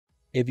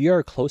If you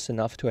are close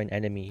enough to an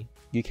enemy,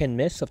 you can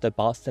miss with the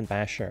Boston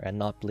Basher and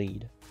not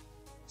bleed.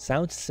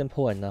 Sounds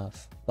simple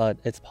enough, but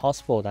it's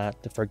possible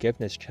that the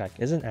forgiveness check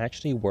isn't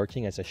actually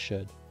working as it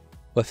should.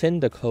 Within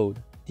the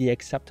code, the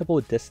acceptable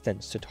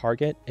distance to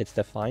target is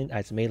defined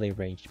as melee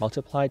range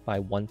multiplied by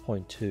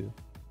 1.2.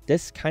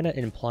 This kinda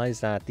implies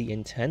that the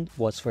intent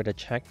was for the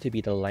check to be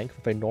the length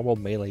of a normal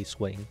melee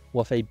swing,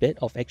 with a bit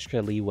of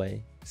extra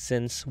leeway,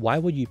 since why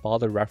would you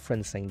bother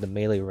referencing the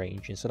melee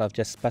range instead of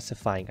just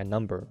specifying a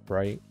number,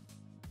 right?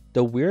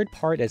 The weird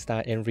part is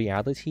that in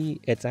reality,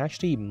 it's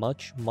actually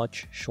much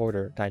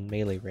shorter than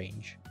melee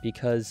range,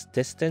 because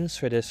distance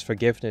for this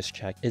forgiveness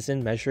check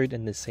isn't measured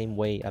in the same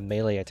way a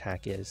melee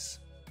attack is.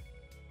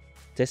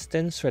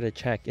 Distance for the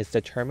check is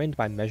determined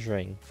by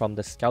measuring from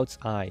the scout's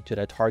eye to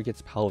the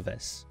target's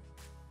pelvis.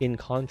 In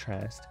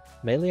contrast,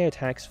 melee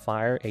attacks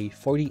fire a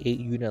 48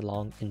 unit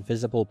long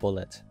invisible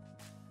bullet.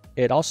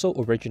 It also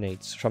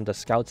originates from the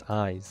scout's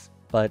eyes,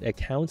 but it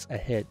counts a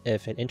hit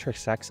if it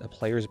intersects a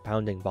player's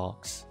bounding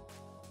box.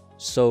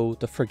 So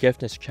the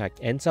forgiveness check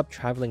ends up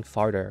traveling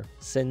farther,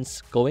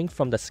 since going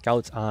from the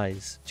scout's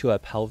eyes to a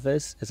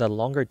pelvis is a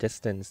longer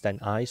distance than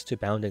eyes to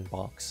bounding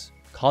box,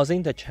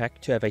 causing the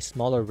check to have a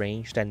smaller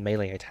range than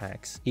melee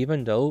attacks,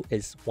 even though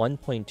it's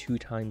 1.2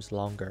 times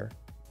longer.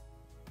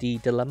 The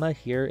dilemma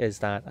here is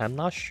that I'm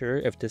not sure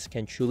if this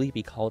can truly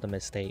be called a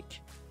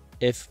mistake.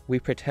 If we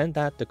pretend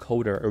that the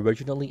coder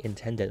originally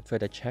intended for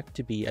the check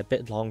to be a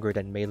bit longer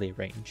than melee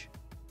range,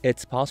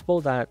 it's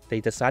possible that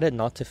they decided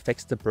not to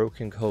fix the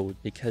broken code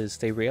because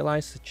they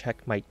realized the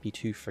check might be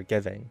too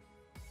forgiving.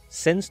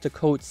 Since the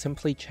code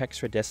simply checks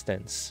for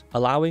distance,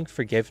 allowing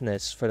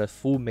forgiveness for the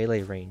full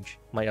melee range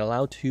might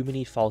allow too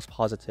many false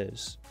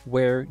positives,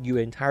 where you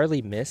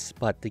entirely miss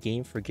but the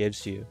game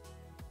forgives you.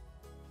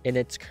 In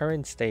its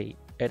current state,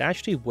 it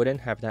actually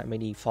wouldn't have that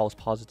many false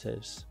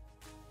positives.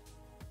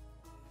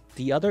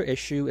 The other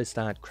issue is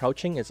that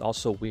crouching is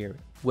also weird,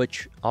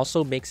 which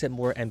also makes it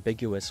more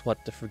ambiguous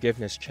what the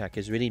forgiveness check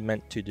is really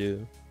meant to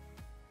do.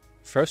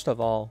 First of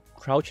all,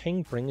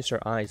 crouching brings your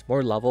eyes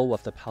more level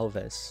with the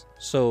pelvis,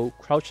 so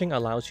crouching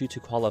allows you to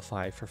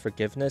qualify for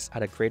forgiveness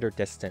at a greater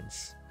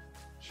distance.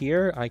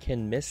 Here I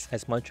can miss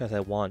as much as I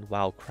want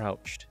while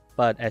crouched,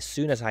 but as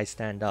soon as I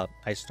stand up,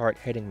 I start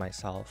hitting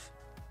myself.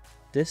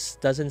 This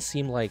doesn't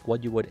seem like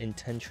what you would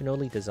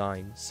intentionally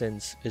design,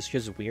 since it's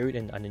just weird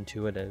and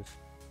unintuitive.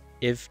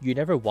 If you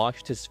never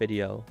watched this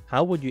video,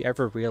 how would you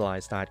ever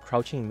realize that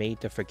crouching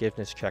made the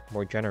forgiveness check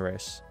more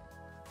generous?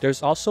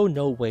 There's also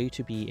no way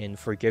to be in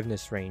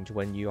forgiveness range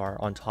when you are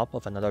on top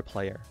of another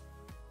player.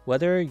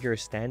 Whether you're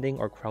standing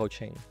or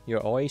crouching,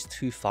 you're always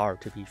too far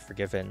to be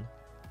forgiven.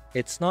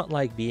 It's not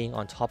like being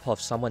on top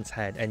of someone's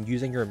head and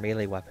using your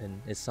melee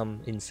weapon is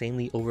some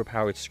insanely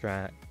overpowered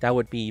strat that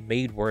would be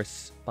made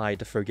worse by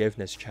the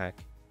forgiveness check.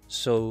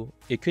 So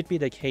it could be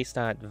the case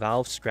that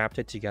Valve scrapped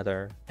it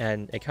together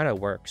and it kinda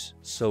works,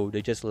 so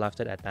they just left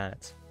it at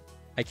that.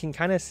 I can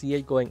kinda see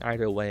it going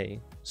either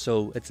way,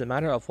 so it's a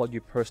matter of what you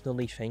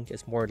personally think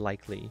is more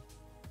likely.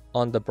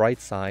 On the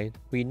bright side,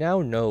 we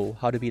now know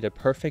how to be the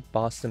perfect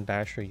Boston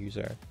Basher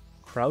user.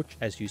 Crouch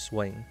as you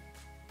swing.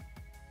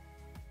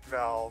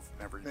 Valve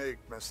never make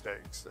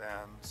mistakes,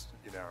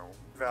 and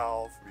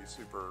Valve be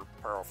super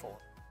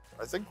powerful.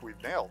 I think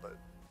we've nailed it.